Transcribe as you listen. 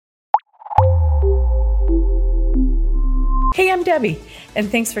Hey, I'm Debbie,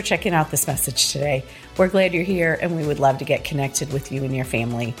 and thanks for checking out this message today. We're glad you're here, and we would love to get connected with you and your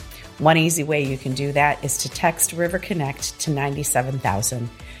family. One easy way you can do that is to text River Connect to 97,000.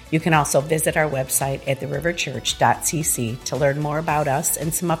 You can also visit our website at theriverchurch.cc to learn more about us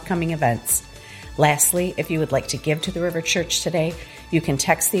and some upcoming events. Lastly, if you would like to give to the River Church today, you can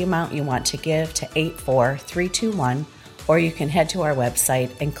text the amount you want to give to 84321, or you can head to our website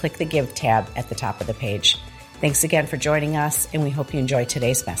and click the Give tab at the top of the page. Thanks again for joining us, and we hope you enjoy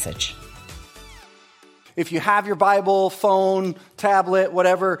today's message. If you have your Bible, phone, tablet,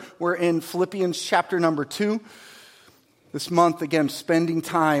 whatever, we're in Philippians chapter number 2. This month, again, spending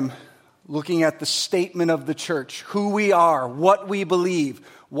time looking at the statement of the church, who we are, what we believe,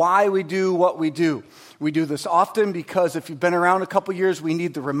 why we do what we do. We do this often because if you've been around a couple years, we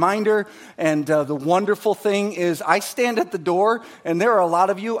need the reminder. And the wonderful thing is I stand at the door, and there are a lot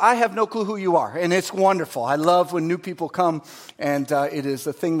of you. I have no clue who you are, and it's wonderful. I love when new people come, and it is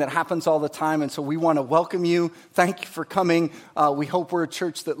a thing that happens all the time. And so we want to welcome you. Thank you for coming. We hope we're a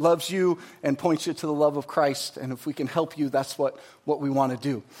church that loves you and points you to the love of Christ. And if we can help you, that's what we want to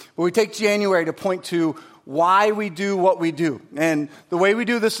do. But we take January to point to why we do what we do. And the way we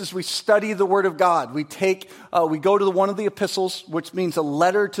do this is we study the Word of God. We go to one of the epistles, which means a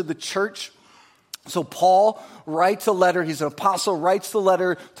letter to the church. So Paul writes a letter. He's an apostle, writes the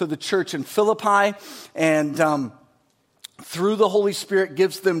letter to the church in Philippi, and through the Holy Spirit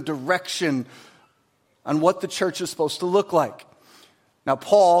gives them direction on what the church is supposed to look like. Now,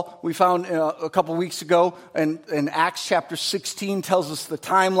 Paul, we found a couple weeks ago in Acts chapter 16 tells us the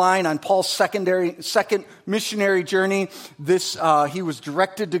timeline on Paul's second missionary journey. He was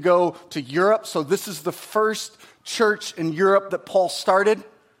directed to go to Europe. So this is the first church in Europe that Paul started.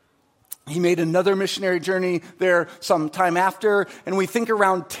 He made another missionary journey there some time after, and we think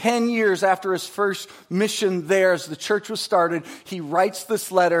around 10 years after his first mission there, as the church was started, he writes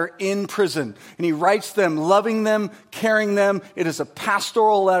this letter in prison. And he writes them, loving them, caring them. It is a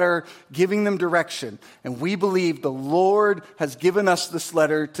pastoral letter, giving them direction. And we believe the Lord has given us this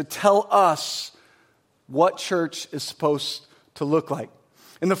letter to tell us what church is supposed to look like.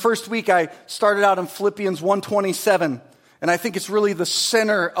 In the first week, I started out in Philippians 1:27. And I think it's really the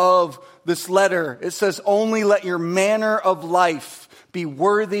center of this letter. It says, only let your manner of life be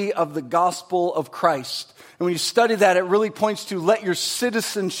worthy of the gospel of Christ. And when you study that, it really points to let your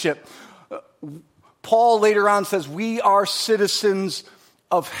citizenship. Paul later on says, we are citizens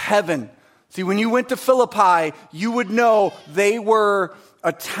of heaven. See, when you went to Philippi, you would know they were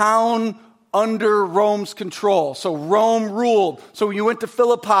a town under Rome's control. So Rome ruled. So when you went to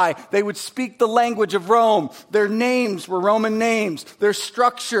Philippi, they would speak the language of Rome. Their names were Roman names. Their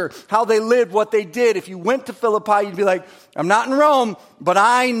structure, how they lived, what they did. If you went to Philippi, you'd be like, I'm not in Rome, but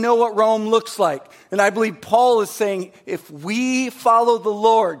I know what Rome looks like. And I believe Paul is saying, if we follow the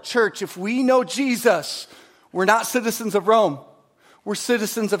Lord, church, if we know Jesus, we're not citizens of Rome. We're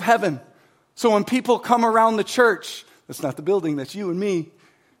citizens of heaven. So when people come around the church, that's not the building, that's you and me.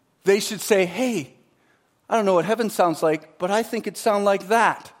 They should say, hey, I don't know what heaven sounds like, but I think it sounds like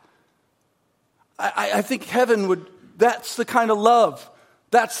that. I think heaven that's the kind of love.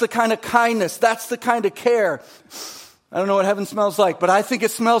 That's the kind of kindness. That's the kind of care. I don't know what heaven smells like, but I think it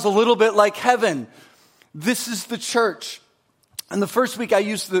smells a little bit like heaven. This is the church. And the first week I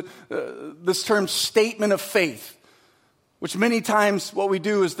used this term statement of faith. Which many times what we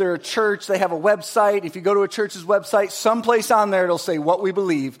do is they're a church, they have a website. If you go to a church's website, someplace on there it'll say what we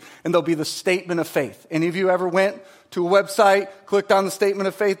believe, and there'll be the statement of faith. Any of you ever went to a website, clicked on the statement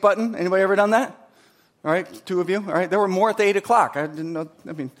of faith button? Anybody ever done that? All right, 2 of you. All right, there were more at the 8 o'clock. I didn't know,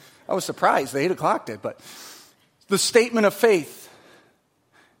 I was surprised the 8 o'clock did, but the statement of faith.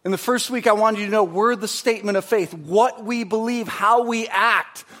 In the first week, I wanted you to know we're the statement of faith. What we believe, how we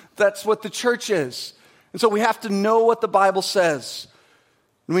act, that's what the church is. And so we have to know what the Bible says.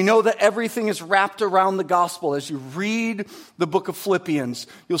 And we know that everything is wrapped around the gospel. As you read the book of Philippians,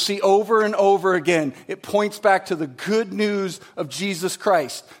 you'll see over and over again, it points back to the good news of Jesus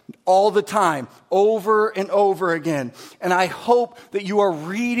Christ all the time, over and over again. And I hope that you are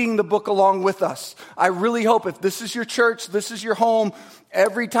reading the book along with us. I really hope if this is your church, this is your home,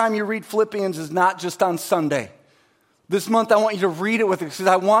 every time you read Philippians is not just on Sunday. This month, I want you to read it with us because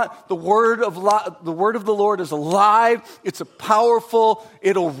I want the word of the Lord is alive. It's powerful.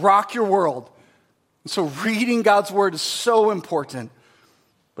 It'll rock your world. And so reading God's word is so important.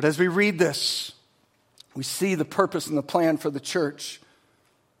 But as we read this, we see the purpose and the plan for the church.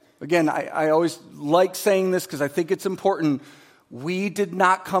 Again, I always like saying this because I think it's important. We did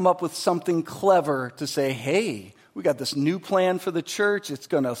not come up with something clever to say, hey, we got this new plan for the church. It's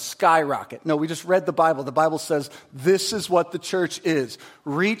going to skyrocket. No, we just read the Bible. The Bible says this is what the church is.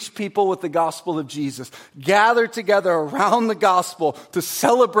 Reach people with the gospel of Jesus. Gather together around the gospel to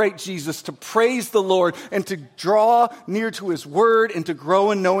celebrate Jesus, to praise the Lord, and to draw near to his word and to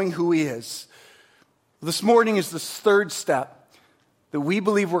grow in knowing who he is. This morning is this third step that we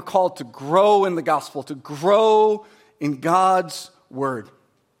believe we're called to grow in the gospel, to grow in God's word.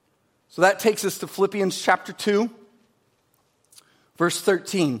 So that takes us to Philippians chapter 2. Verse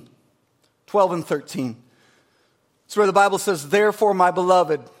 13, 12 and 13. It's where the Bible says, therefore, my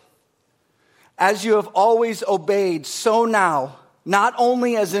beloved, as you have always obeyed, so now, not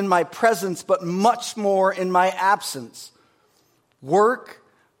only as in my presence, but much more in my absence, work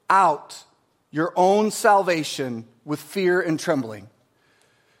out your own salvation with fear and trembling.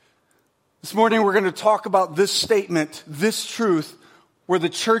 This morning, we're going to talk about this statement, this truth, where the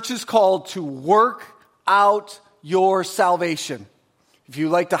church is called to work out your salvation. If you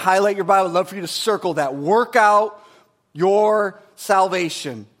like to highlight your Bible, I'd love for you to circle that. Work out your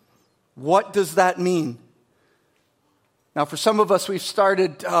salvation. What does that mean? Now, for some of us, we've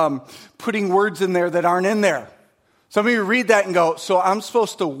started putting words in there that aren't in there. Some of you read that and go, so I'm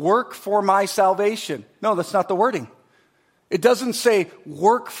supposed to work for my salvation. No, that's not the wording. It doesn't say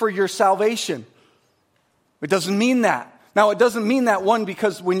work for your salvation. It doesn't mean that. Now, it doesn't mean that, one,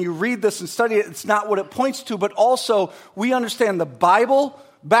 because when you read this and study it, it's not what it points to, but also we understand the Bible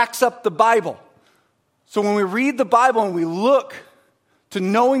backs up the Bible. So when we read the Bible and we look to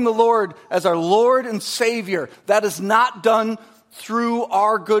knowing the Lord as our Lord and Savior, that is not done through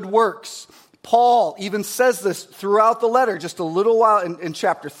our good works. Paul even says this throughout the letter, just a little while in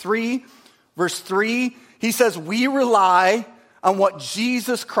chapter 3, verse 3. He says, we rely on what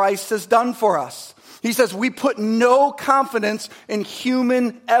Jesus Christ has done for us. He says, we put no confidence in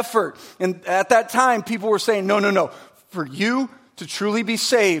human effort. And at that time, people were saying, no. For you to truly be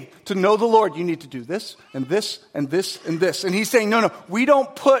saved, to know the Lord, you need to do this and this and this and this. And he's saying, no, we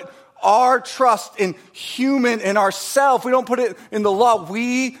don't put our trust in human, in ourselves. We don't put it in the law.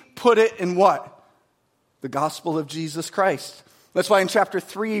 We put it in what? The gospel of Jesus Christ. That's why in chapter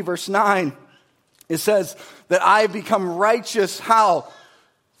 3, verse 9, it says that I have become righteous. How?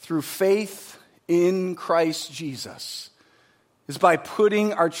 Through faith in Christ Jesus, is by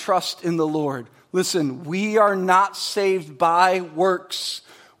putting our trust in the Lord. Listen, we are not saved by works.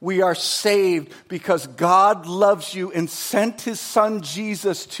 We are saved because God loves you and sent his son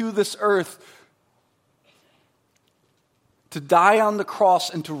Jesus to this earth to die on the cross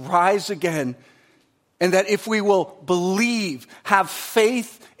and to rise again. And that if we will believe, have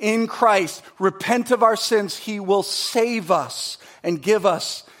faith in Christ, repent of our sins, he will save us and give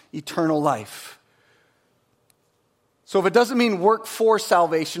us eternal life. So if it doesn't mean work for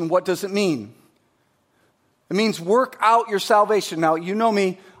salvation, what does it mean? It means work out your salvation. Now, you know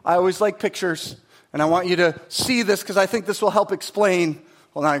me, I always like pictures, and I want you to see this because I think this will help explain.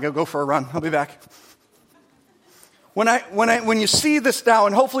 Well, now I gotta go for a run. I'll be back. When you see this now,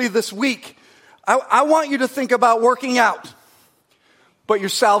 and hopefully this week, I want you to think about working out, but your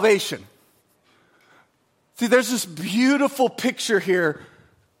salvation. See, there's this beautiful picture here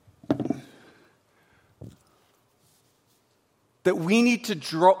that we need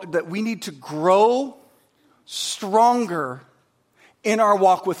to grow stronger in our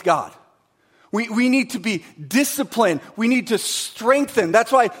walk with God. We need to be disciplined. We need to strengthen.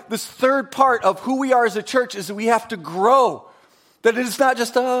 That's why this third part of who we are as a church is that we have to grow. That it is not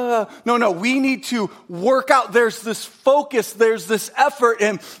just, no, we need to work out. There's this focus, there's this effort,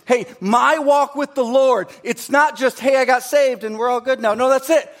 and hey, my walk with the Lord, it's not just, hey, I got saved and we're all good now. No,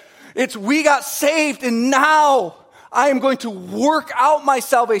 that's it. It's we got saved and now I am going to work out my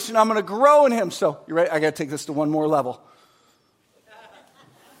salvation. I'm going to grow in him. So, you ready? I got to take this to one more level.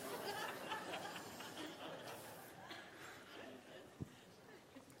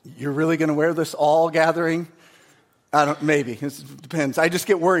 You're really going to wear this all gathering? Maybe. It depends. I just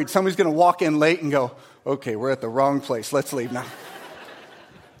get worried. Somebody's going to walk in late and go, okay, we're at the wrong place. Let's leave now.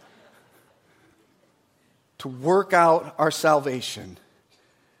 To work out our salvation.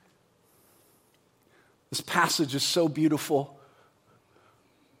 This passage is so beautiful.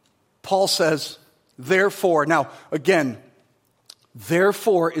 Paul says, therefore. Now, again,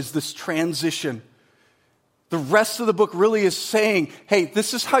 therefore is this transition. The rest of the book really is saying, hey,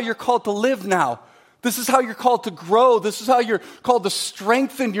 this is how you're called to live now. This is how you're called to grow. This is how you're called to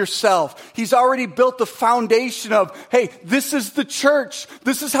strengthen yourself. He's already built the foundation of, hey, this is the church.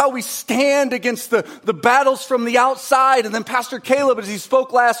 This is how we stand against the battles from the outside. And then Pastor Caleb, as he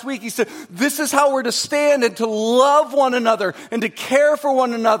spoke last week, he said, this is how we're to stand and to love one another and to care for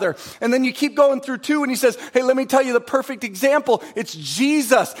one another. And then you keep going through 2 and he says, hey, let me tell you the perfect example. It's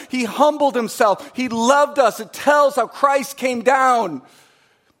Jesus. He humbled himself. He loved us. It tells how Christ came down.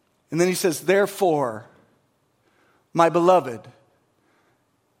 And then he says, therefore, my beloved.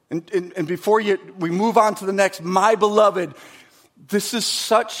 And before we move on to the next, my beloved, this is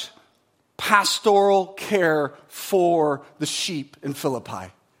such pastoral care for the sheep in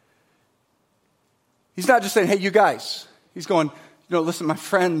Philippi. He's not just saying, hey, you guys. He's going, listen, my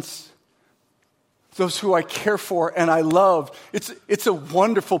friends, those who I care for and I love. It's a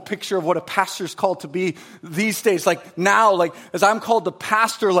wonderful picture of what a pastor's called to be these days. Like now, like as I'm called to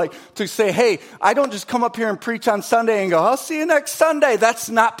pastor, like to say, hey, I don't just come up here and preach on Sunday and go, I'll see you next Sunday. That's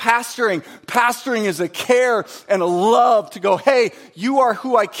not pastoring. Pastoring is a care and a love to go, hey, you are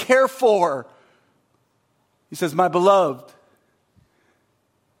who I care for. He says, my beloved.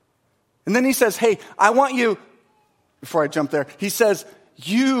 And then he says, hey, I want you, before I jump there, he says,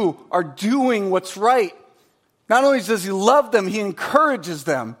 you are doing what's right. Not only does he love them, he encourages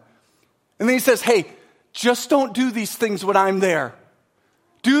them. And then he says, hey, just don't do these things when I'm there.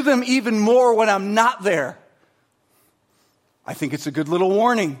 Do them even more when I'm not there. I think it's a good little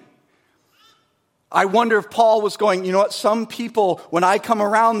warning. I wonder if Paul was going, you know what, some people, when I come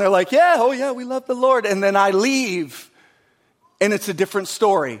around, they're like, yeah, oh yeah, we love the Lord. And then I leave, and it's a different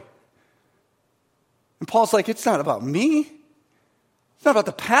story. And Paul's like, it's not about me. It's not about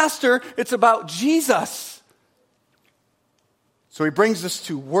the pastor, it's about Jesus. So he brings us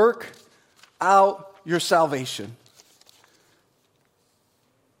to work out your salvation.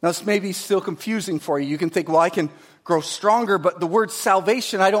 Now this may be still confusing for you. You can think, well, I can grow stronger, but the word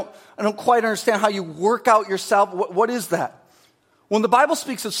salvation, I don't quite understand how you work out your salvation. What is that? When the Bible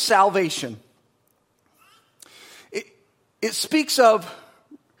speaks of salvation, it speaks of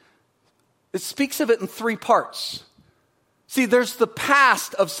it in 3 parts. See, there's the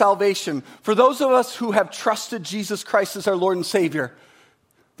past of salvation. For those of us who have trusted Jesus Christ as our Lord and Savior,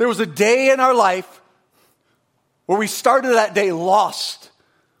 there was a day in our life where we started that day lost.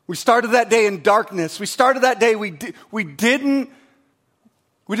 We started that day in darkness. We started that day we didn't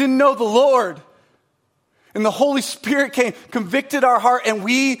know the Lord. And the Holy Spirit came, convicted our heart, and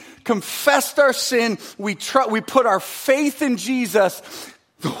we confessed our sin. We put our faith in Jesus.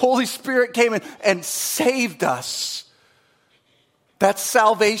 The Holy Spirit came in and saved us. That's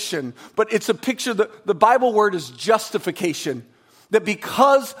salvation. But it's a picture, the Bible word is justification. That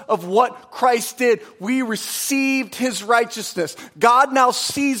because of what Christ did, we received his righteousness. God now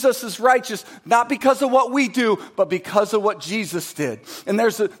sees us as righteous, not because of what we do, but because of what Jesus did. And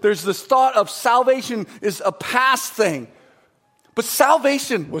there's this thought of salvation is a past thing. But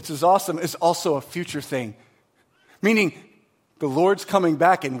salvation, which is awesome, is also a future thing. Meaning, the Lord's coming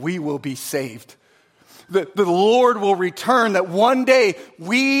back and we will be saved. The Lord will return, that one day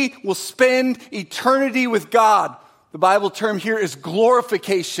we will spend eternity with God. The Bible term here is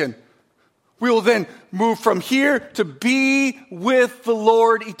glorification. We will then move from here to be with the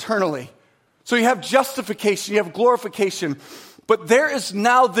Lord eternally. So you have justification, you have glorification, but there is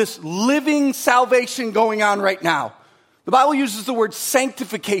now this living salvation going on right now. The Bible uses the word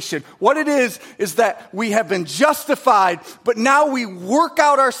sanctification. What it is that we have been justified, but now we work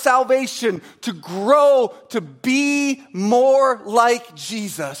out our salvation to grow, to be more like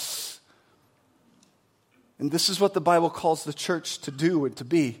Jesus. And this is what the Bible calls the church to do and to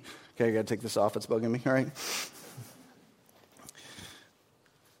be. Okay, I got to take this off. It's bugging me, all right?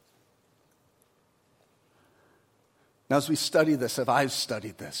 Now, as we study this, if I've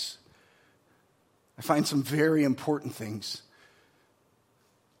studied this, I find some very important things.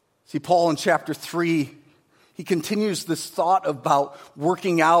 See, Paul in chapter 3, he continues this thought about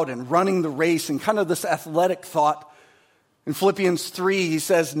working out and running the race and kind of this athletic thought. In Philippians 3, he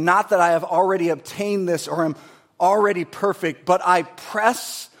says, not that I have already obtained this or am already perfect, but I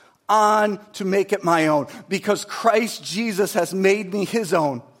press on to make it my own because Christ Jesus has made me his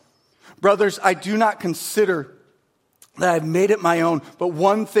own. Brothers, I do not consider that I've made it my own, but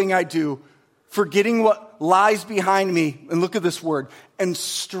one thing I do, forgetting what lies behind me, and look at this word, and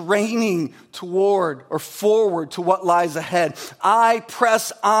straining toward or forward to what lies ahead. I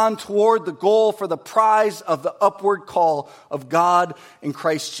press on toward the goal for the prize of the upward call of God in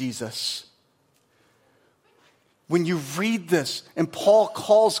Christ Jesus. When you read this, and Paul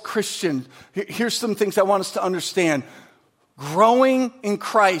calls Christians, here's some things I want us to understand. growing in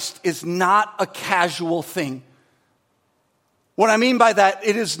Christ is not a casual thing. What I mean by that,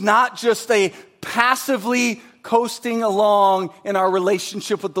 it is not just a passively coasting along in our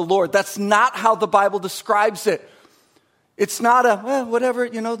relationship with the Lord. That's not how the Bible describes it. It's not whatever,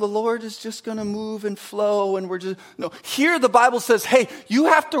 the Lord is just going to move and flow and we're just, no. Here the Bible says, hey, you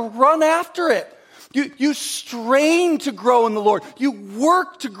have to run after it. You strain to grow in the Lord. You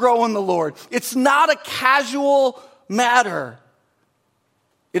work to grow in the Lord. It's not a casual matter.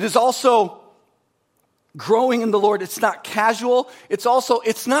 It is also growing in the Lord. It's not casual.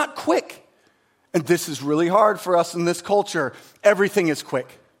 It's not quick. And this is really hard for us in this culture. Everything is quick.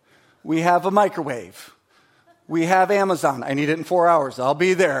 We have a microwave. We have Amazon. I need it in 4 hours. I'll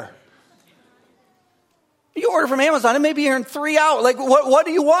be there. You order from Amazon, it may be here in 3 hours. Like, what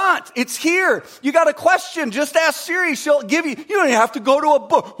do you want? It's here. You got a question, just ask Siri. She'll give you. You don't even have to go to a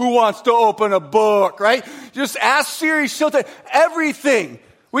book. Who wants to open a book, right? Just ask Siri. She'll take everything.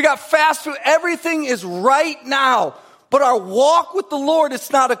 We got fast food. Everything is right now. But our walk with the Lord,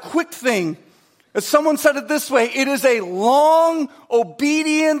 it's not a quick thing. As someone said it this way, it is a long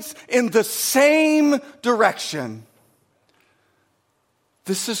obedience in the same direction.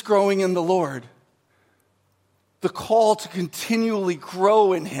 This is growing in the Lord. The call to continually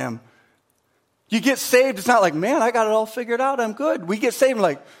grow in Him. You get saved, it's not like, man, I got it all figured out, I'm good. We get saved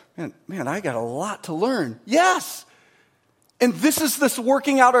like, man, I got a lot to learn. Yes. And this is this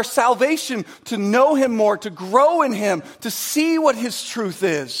working out our salvation to know Him more, to grow in Him, to see what His truth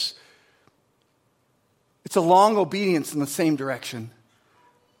is. It's a long obedience in the same direction.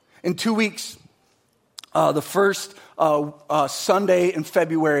 In 2 weeks, the first Sunday in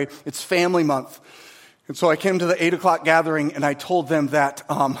February, it's Family Month. And so I came to the 8 o'clock gathering and I told them that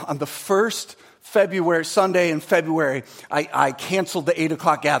on the first Sunday in February, I canceled the 8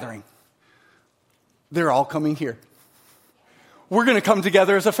 o'clock gathering. They're all coming here. We're going to come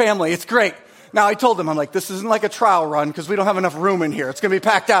together as a family. It's great. Now I told them, I'm like, this isn't like a trial run because we don't have enough room in here. It's going to be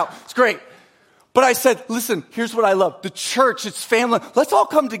packed out. It's great. But I said, listen, here's what I love. The church, it's family. Let's all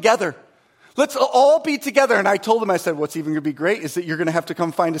come together. Let's all be together. And I told them, I said, what's even going to be great is that you're going to have to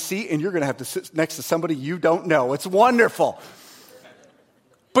come find a seat and you're going to have to sit next to somebody you don't know. It's wonderful.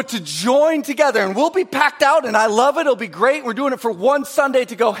 But to join together, and we'll be packed out, and I love it. It'll be great. We're doing it for one Sunday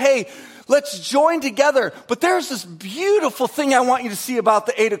to go, hey, let's join together. But there's this beautiful thing I want you to see about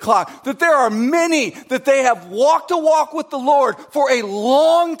the 8 o'clock, that there are many that they have walked a walk with the Lord for a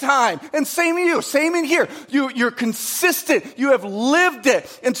long time. And same in you, same in here. You're consistent. You have lived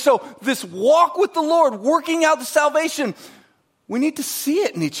it. And so this walk with the Lord, working out the salvation, we need to see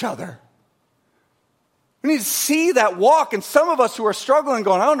it in each other. We need to see that walk. And some of us who are struggling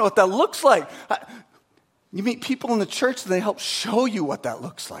going, I don't know what that looks like. You meet people in the church and they help show you what that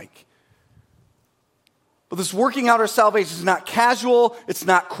looks like. But this working out our salvation is not casual. It's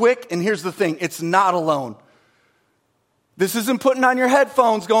not quick. And here's the thing. It's not alone. This isn't putting on your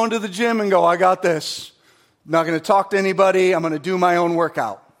headphones, going to the gym and go, I got this. I'm not going to talk to anybody. I'm going to do my own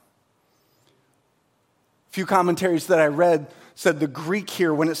workout. A few commentaries that I read said the Greek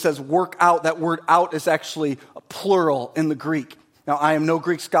here, when it says work out, that word out is actually a plural in the Greek. Now, I am no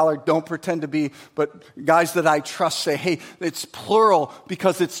Greek scholar, don't pretend to be, but guys that I trust say, hey, it's plural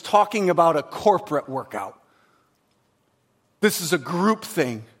because it's talking about a corporate workout. This is a group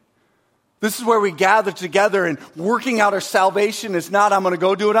thing. This is where we gather together, and working out our salvation is not, I'm going to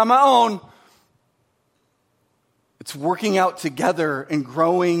go do it on my own. It's working out together and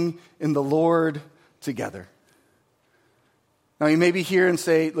growing in the Lord together. Now, you may be here and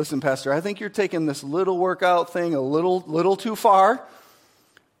say, listen, Pastor, I think you're taking this little workout thing a little too far.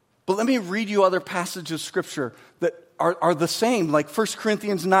 But let me read you other passages of Scripture that are the same, like 1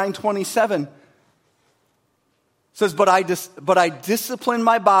 Corinthians 9:27. It says, but I discipline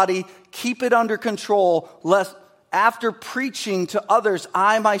my body, keep it under control, lest after preaching to others,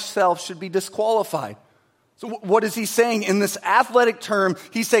 I myself should be disqualified. So what is he saying? In this athletic term,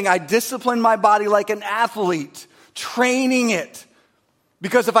 he's saying, I discipline my body like an athlete, training it.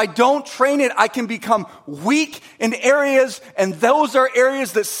 Because if I don't train it, I can become weak in areas, and those are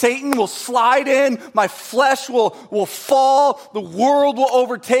areas that Satan will slide in, my flesh will fall, the world will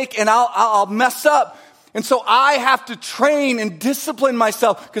overtake, and I'll mess up. And so I have to train and discipline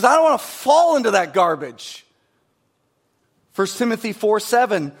myself because I don't want to fall into that garbage. 1 Timothy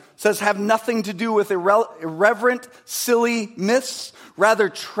 4:7 says, have nothing to do with irreverent, silly myths. Rather,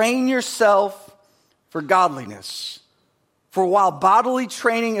 train yourself for godliness. For while bodily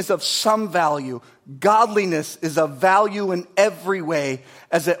training is of some value, godliness is of value in every way,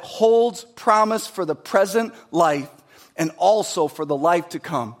 as it holds promise for the present life and also for the life to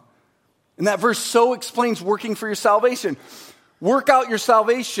come. And that verse so explains working for your salvation. work out your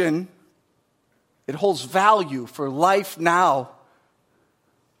salvation, it holds value for life now.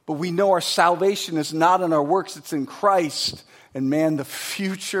 But we know our salvation is not in our works, it's in Christ. And man, the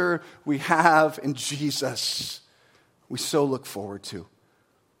future we have in Jesus, we so look forward to.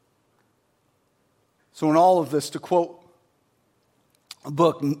 So in all of this, to quote a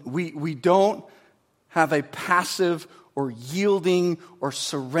book, we don't have a passive or yielding or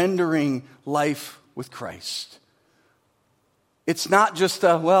surrendering life with Christ. It's not just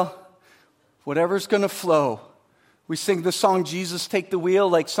whatever's going to flow. We sing the song, Jesus, Take the Wheel.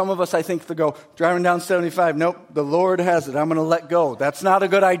 Like some of us, I think, to go driving down 75. Nope, the Lord has it. I'm going to let go. That's not a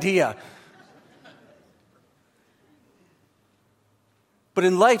good idea. But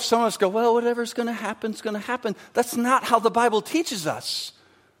in life, some of us go, well, whatever's going to happen is going to happen. That's not how the Bible teaches us.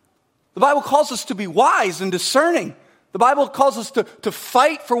 The Bible calls us to be wise and discerning. The Bible calls us to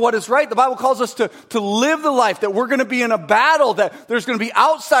fight for what is right. The Bible calls us to live the life, that we're going to be in a battle, that there's going to be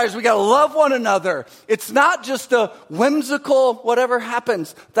outsiders. We got to love one another. It's not just a whimsical whatever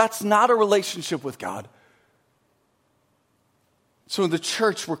happens. That's not a relationship with God. So in the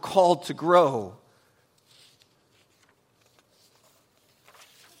church, we're called to grow.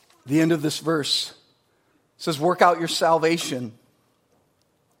 The end of this verse says, work out your salvation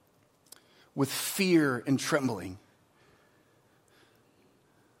with fear and trembling.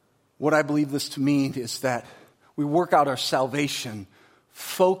 What I believe this to mean is that we work out our salvation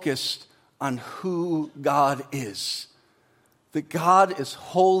focused on who God is. That God is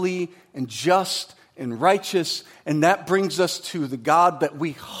holy and just and righteous, and that brings us to the God that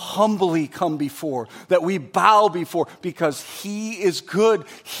we humbly come before, that we bow before, because He is good,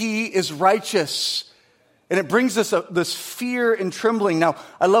 He is righteous. And it brings us this fear and trembling. Now,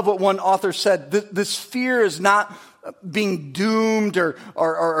 I love what one author said. This fear is not being doomed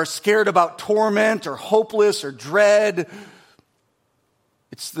or scared about torment or hopeless or dread.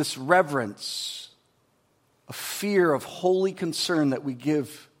 It's this reverence, a fear of holy concern that we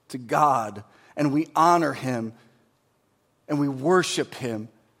give to God, and we honor Him and we worship Him.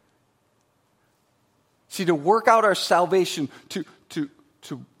 See, to work out our salvation, to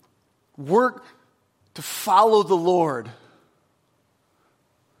work to follow the Lord,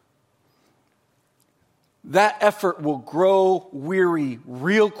 that effort will grow weary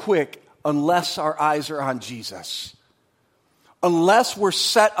real quick unless our eyes are on Jesus. Unless we're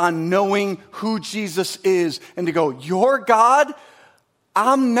set on knowing who Jesus is and to go, you're God,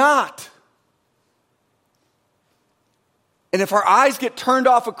 I'm not. And if our eyes get turned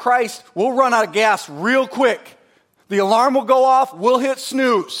off of Christ, we'll run out of gas real quick. The alarm will go off, we'll hit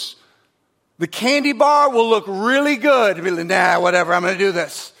snooze. The candy bar will look really good. Be like, nah, whatever, I'm going to do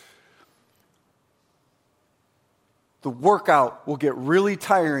this. The workout will get really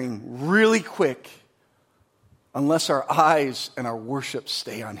tiring really quick unless our eyes and our worship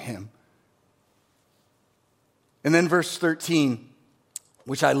stay on Him. And then verse 13,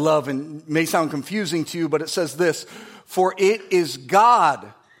 which I love and may sound confusing to you, but it says this, for it is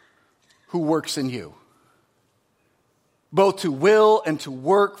God who works in you, both to will and to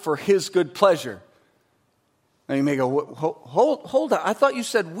work for His good pleasure. Now you may go, hold on, I thought you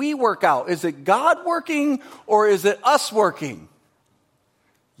said we work out. Is it God working or is it us working?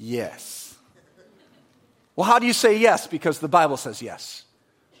 Yes. Well, how do you say yes? Because the Bible says yes.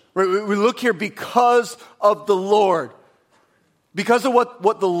 We look here because of the Lord. Because of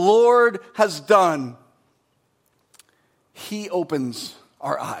what the Lord has done, He opens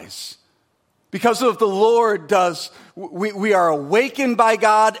our eyes. Because of the Lord does, we are awakened by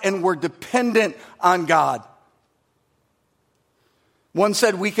God and we're dependent on God. One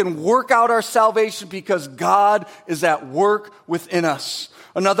said we can work out our salvation because God is at work within us.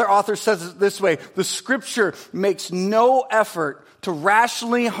 Another author says it this way, the Scripture makes no effort to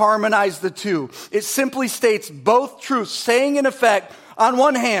rationally harmonize the two. It simply states both truths, saying in effect, on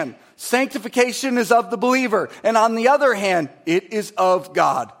one hand, sanctification is of the believer, and on the other hand, it is of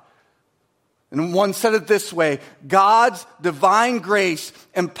God. And one said it this way, God's divine grace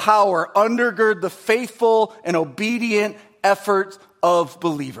and power undergird the faithful and obedient efforts of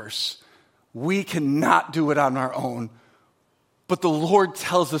believers. We cannot do it on our own, but the Lord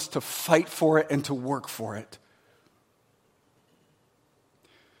tells us to fight for it and to work for it.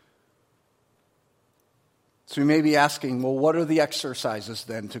 So we may be asking, well, what are the exercises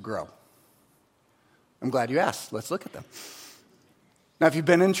then to grow? I'm glad you asked. Let's look at them. Now, if you've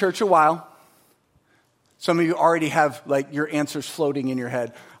been in church a while, some of you already have like your answers floating in your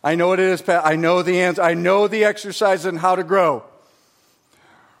head. I know what it is, Pat. I know the answer. I know the exercise and how to grow.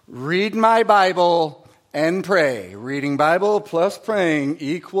 Read my Bible and pray. Reading Bible plus praying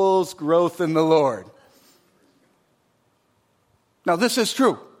equals growth in the Lord. Now, this is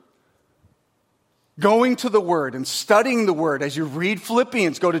true. Going to the Word and studying the Word, as you read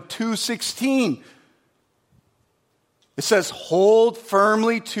Philippians, go to 2:16. It says, hold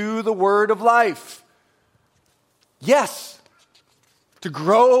firmly to the word of life. Yes, to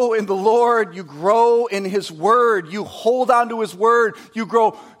grow in the Lord, you grow in His Word. You hold on to His Word. You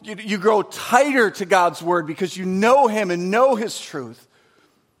grow tighter to God's Word because you know Him and know His truth.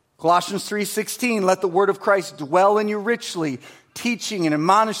 Colossians 3:16, let the word of Christ dwell in you richly, teaching and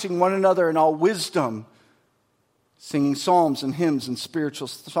admonishing one another in all wisdom, singing psalms and hymns and spiritual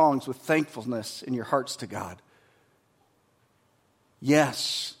songs with thankfulness in your hearts to God.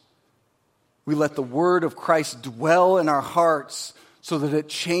 Yes, we let the word of Christ dwell in our hearts so that it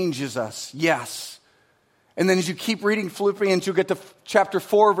changes us. Yes. And then as you keep reading Philippians, you'll get to chapter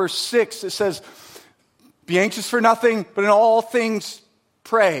 4, verse 6. It says, be anxious for nothing, but in all things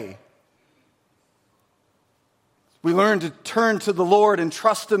pray. We learn to turn to the Lord and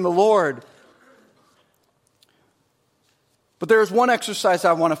trust in the Lord. But there is one exercise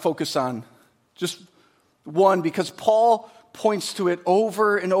I want to focus on. Just one, because Paul points to it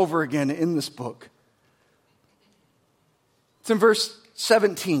over and over again in this book. It's in verse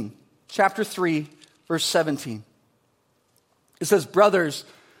 17, chapter 3, verse 17. It says, brothers,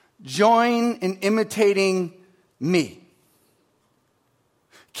 join in imitating me.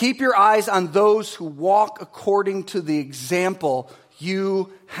 Keep your eyes on those who walk according to the example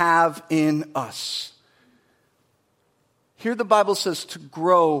you have in us. Here the Bible says to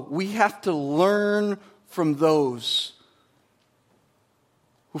grow, we have to learn from those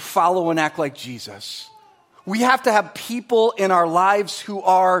who follow and act like Jesus. We have to have people in our lives who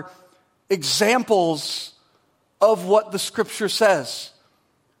are examples of what the Scripture says.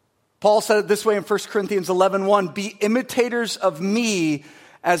 Paul said it this way in 1 Corinthians 11:1, be imitators of me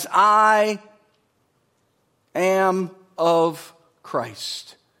as I am of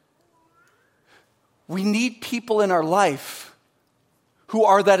Christ. We need people in our life who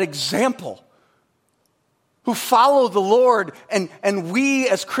are that example, who follow the Lord, and we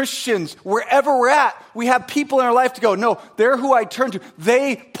as Christians, wherever we're at, we have people in our life to go, no, they're who I turn to.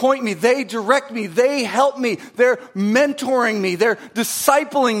 They point me, they direct me, they help me, they're mentoring me, they're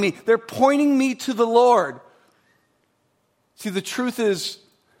discipling me, they're pointing me to the Lord. See, the truth is,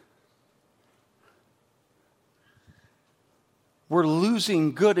 we're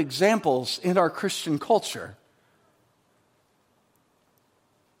losing good examples in our Christian culture.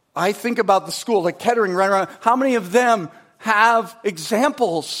 I think about the school, like Kettering, right around. How many of them have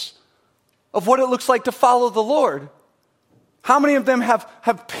examples of what it looks like to follow the Lord? How many of them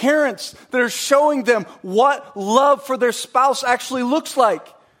have parents that are showing them what love for their spouse actually looks like?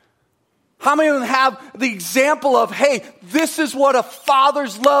 How many of them have the example of, hey, this is what a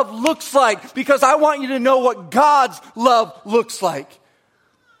father's love looks like because I want you to know what God's love looks like?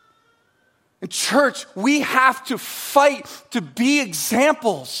 In church, we have to fight to be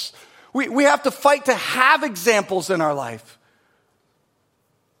examples. We have to fight to have examples in our life.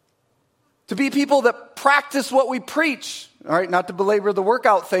 To be people that practice what we preach. All right, not to belabor the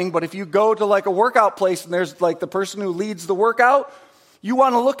workout thing, but if you go to like a workout place and there's like the person who leads the workout, you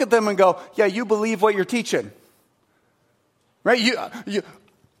want to look at them and go, yeah, you believe what you're teaching. Right? Yeah,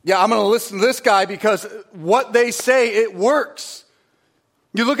 I'm going to listen to this guy because what they say, it works.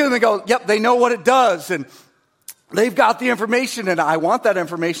 You look at them and go, yep, they know what it does, and they've got the information, and I want that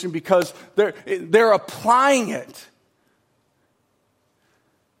information because they're applying it.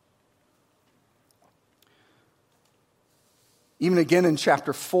 Even again in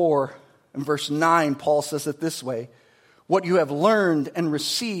chapter 4 and verse 9, Paul says it this way, what you have learned and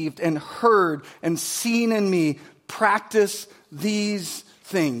received and heard and seen in me, practice these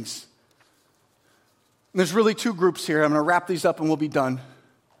things. And there's really two groups here. I'm going to wrap these up and we'll be done.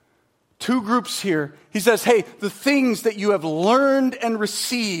 Two groups here. He says, hey, the things that you have learned and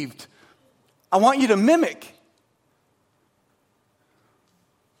received, I want you to mimic.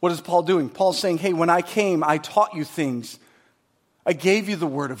 What is Paul doing? Paul's saying, hey, when I came, I taught you things. I gave you the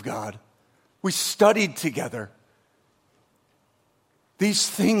Word of God. We studied together. These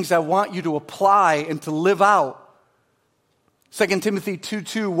things I want you to apply and to live out. 2 Timothy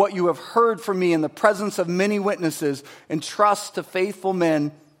 2:2, what you have heard from me in the presence of many witnesses, entrust to faithful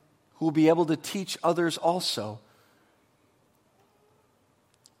men who will be able to teach others also.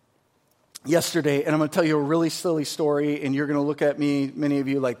 Yesterday, and I'm going to tell you a really silly story, and you're going to look at me, many of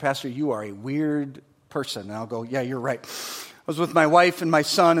you, like, Pastor, you are a weird person. And I'll go, yeah, you're right. I was with my wife and my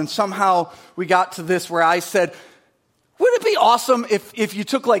son, and somehow we got to this where I said, wouldn't it be awesome if you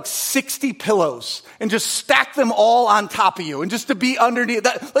took like 60 pillows and just stacked them all on top of you and just to be underneath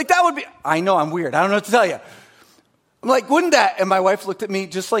that? Like that would be, I know I'm weird. I don't know what to tell you. I'm like, wouldn't that? And my wife looked at me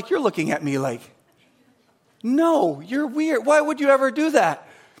just like you're looking at me like, no, you're weird. Why would you ever do that?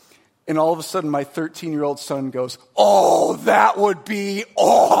 And all of a sudden, my 13-year-old son goes, oh, that would be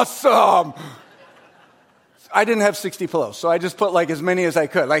awesome. I didn't have 60 pillows, so I just put like as many as I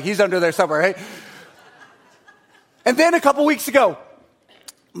could. Like he's under there somewhere, right? And then a couple weeks ago,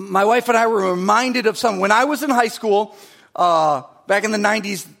 my wife and I were reminded of something. When I was in high school, back in the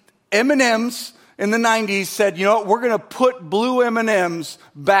 90s, M&Ms in the 90s said, you know what, we're going to put blue M&Ms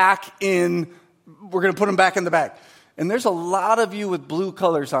back in, we're going to put them back in the bag. And there's a lot of you with blue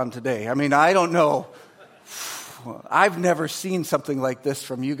colors on today. I mean, I don't know. I've never seen something like this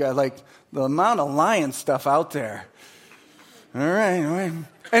from you guys, like the amount of lion stuff out there. All right.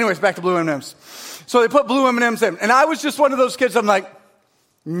 Anyways, back to blue M&Ms. So they put blue M&Ms in. And I was just one of those kids, I'm like,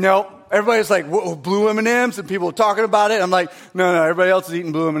 nope. Everybody's like, whoa, blue M&Ms, and people were talking about it. I'm like, no, everybody else is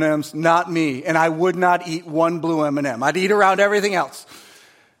eating blue M&Ms, not me. And I would not eat one blue M&M. I'd eat around everything else.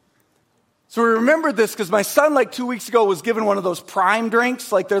 So we remembered this because my son, like 2 weeks ago, was given one of those Prime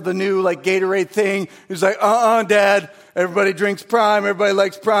drinks, like they're the new like Gatorade thing. He was like, Dad, everybody drinks Prime, everybody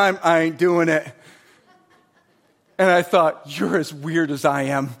likes Prime. I ain't doing it. And I thought, you're as weird as I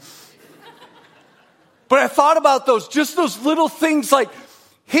am. But I thought about just those little things like,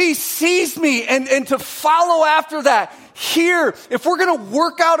 he sees me, and to follow after that. Here, if we're going to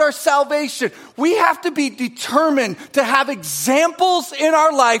work out our salvation, we have to be determined to have examples in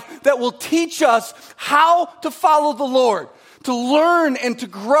our life that will teach us how to follow the Lord, to learn and to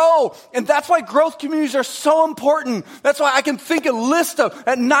grow. And that's why growth communities are so important. That's why I can think a list of,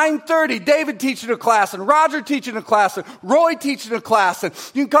 at 9:30, David teaching a class, and Roger teaching a class, and Roy teaching a class. And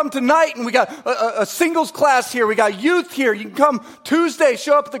you can come tonight, and we got a singles class here. We got youth here. You can come Tuesday,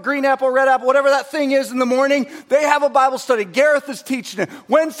 show up at the Green Apple, Red Apple, whatever that thing is in the morning. They have a Bible study. Gareth is teaching it.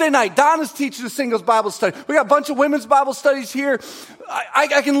 Wednesday night, Donna's teaching a singles Bible study. We got a bunch of women's Bible studies here.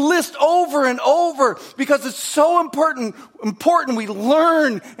 I can list over and over because it's so important we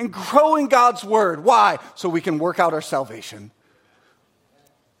learn and grow in God's word. Why? So we can work out our salvation.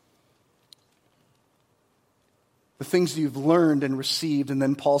 The things you've learned and received, and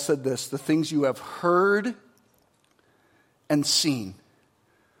then Paul said this, the things you have heard and seen.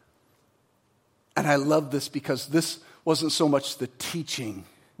 And I love this because this wasn't so much the teaching,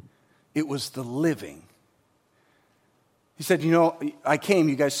 it was the living. He said, I came,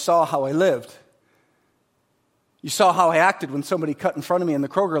 you guys saw how I lived. You saw how I acted when somebody cut in front of me in the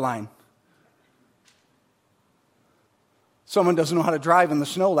Kroger line. Someone doesn't know how to drive in the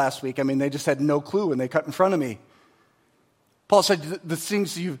snow last week. I mean, they just had no clue when they cut in front of me. Paul said, the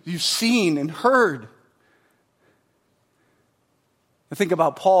things you've seen and heard. I think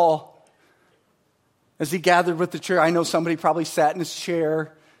about Paul as he gathered with the church. I know somebody probably sat in his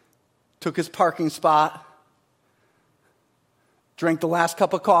chair, took his parking spot, drank the last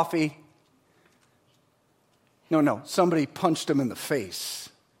cup of coffee. No, somebody punched him in the face.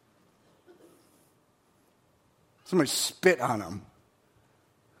 Somebody spit on him.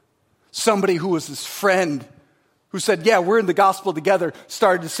 Somebody who was his friend, who said, yeah, we're in the gospel together,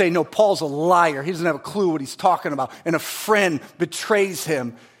 started to say, no, Paul's a liar. He doesn't have a clue what he's talking about. And a friend betrays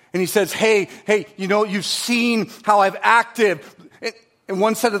him. And he says, hey, you've seen how I've acted. And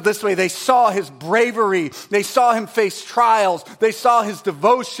one said it this way, they saw his bravery, they saw him face trials, they saw his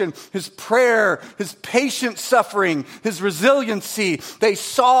devotion, his prayer, his patient suffering, his resiliency. They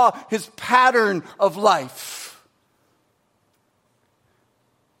saw his pattern of life.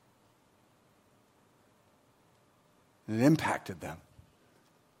 And it impacted them.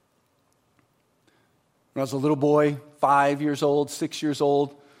 When I was a little boy, 5 years old, 6 years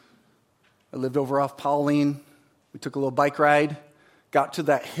old, I lived over off Pauline. We took a little bike ride. Got to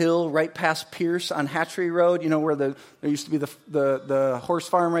that hill right past Pierce on Hatchery Road, where there used to be the horse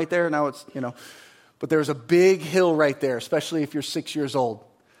farm right there. Now it's, but there's a big hill right there, especially if you're 6 years old.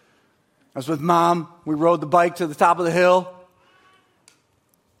 I was with Mom. We rode the bike to the top of the hill.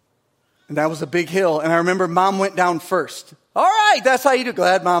 And that was a big hill. And I remember Mom went down first. All right, that's how you do. Go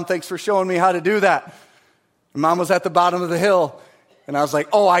ahead, Mom. Thanks for showing me how to do that. And Mom was at the bottom of the hill. And I was like,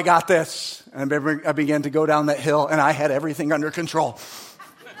 oh, I got this. And I began to go down that hill, and I had everything under control.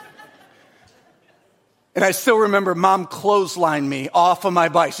 And I still remember Mom clotheslined me off of my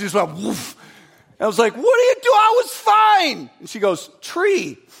bike. She just went, woof. And I was like, what do you do? I was fine. And she goes,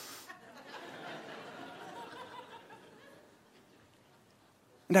 tree.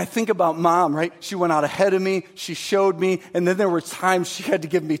 And I think about Mom, right? She went out ahead of me. She showed me. And then there were times she had to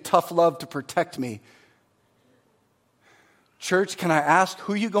give me tough love to protect me. Church, can I ask,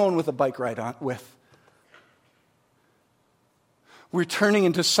 who are you going with a bike ride with? We're turning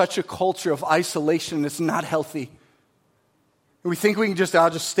into such a culture of isolation. It's not healthy. We think I'll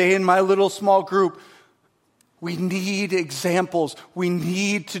just stay in my little small group. We need examples. We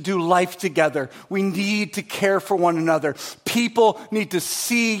need to do life together. We need to care for one another. People need to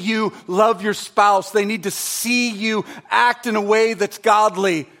see you love your spouse. They need to see you act in a way that's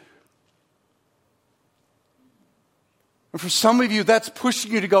godly. And for some of you, that's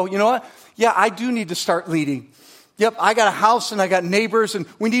pushing you to go, you know what? Yeah, I do need to start leading. Yep, I got a house and I got neighbors, and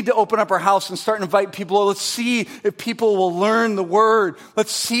we need to open up our house and start inviting people. Let's see if people will learn the word.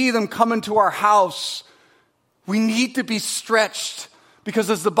 Let's see them come into our house. We need to be stretched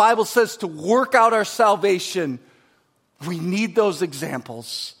because, as the Bible says, to work out our salvation, we need those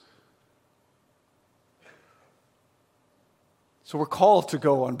examples. So we're called to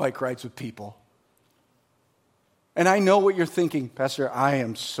go on bike rides with people. And I know what you're thinking, Pastor, I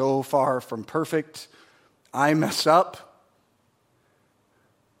am so far from perfect. I mess up.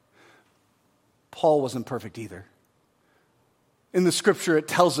 Paul wasn't perfect either. In the scripture, it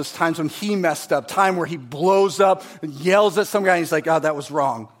tells us times when he messed up, time where he blows up and yells at some guy, and he's like, oh, that was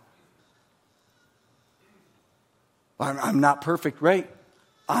wrong. I'm not perfect, right?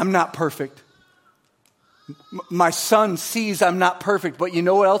 I'm not perfect. My son sees I'm not perfect, but you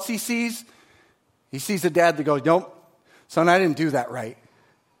know what else he sees? He sees a dad that goes, nope, son, I didn't do that right.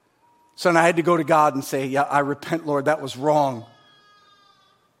 Son, I had to go to God and say, yeah, I repent, Lord, that was wrong.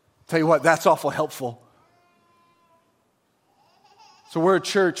 Tell you what, that's awful helpful. So we're a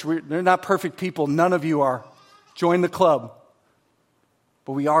church. They're not perfect people. None of you are. Join the club.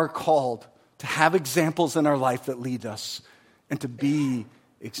 But we are called to have examples in our life that lead us and to be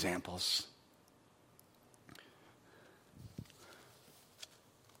examples.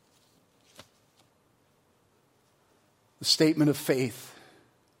 The statement of faith,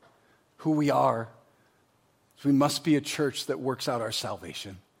 who we are, is we must be a church that works out our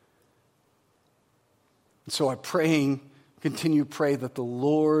salvation. And so continue to pray that the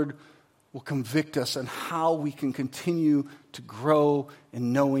Lord will convict us on how we can continue to grow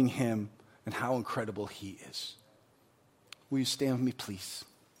in knowing him and how incredible he is. Will you stand with me, please?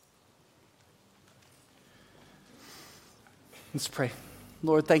 Let's pray.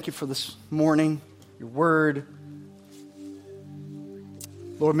 Lord, thank you for this morning, your word.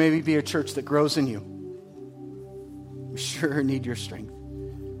 Lord, may we be a church that grows in you. We sure need your strength.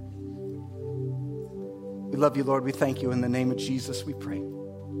 We love you, Lord. We thank you. In the name of Jesus, we pray.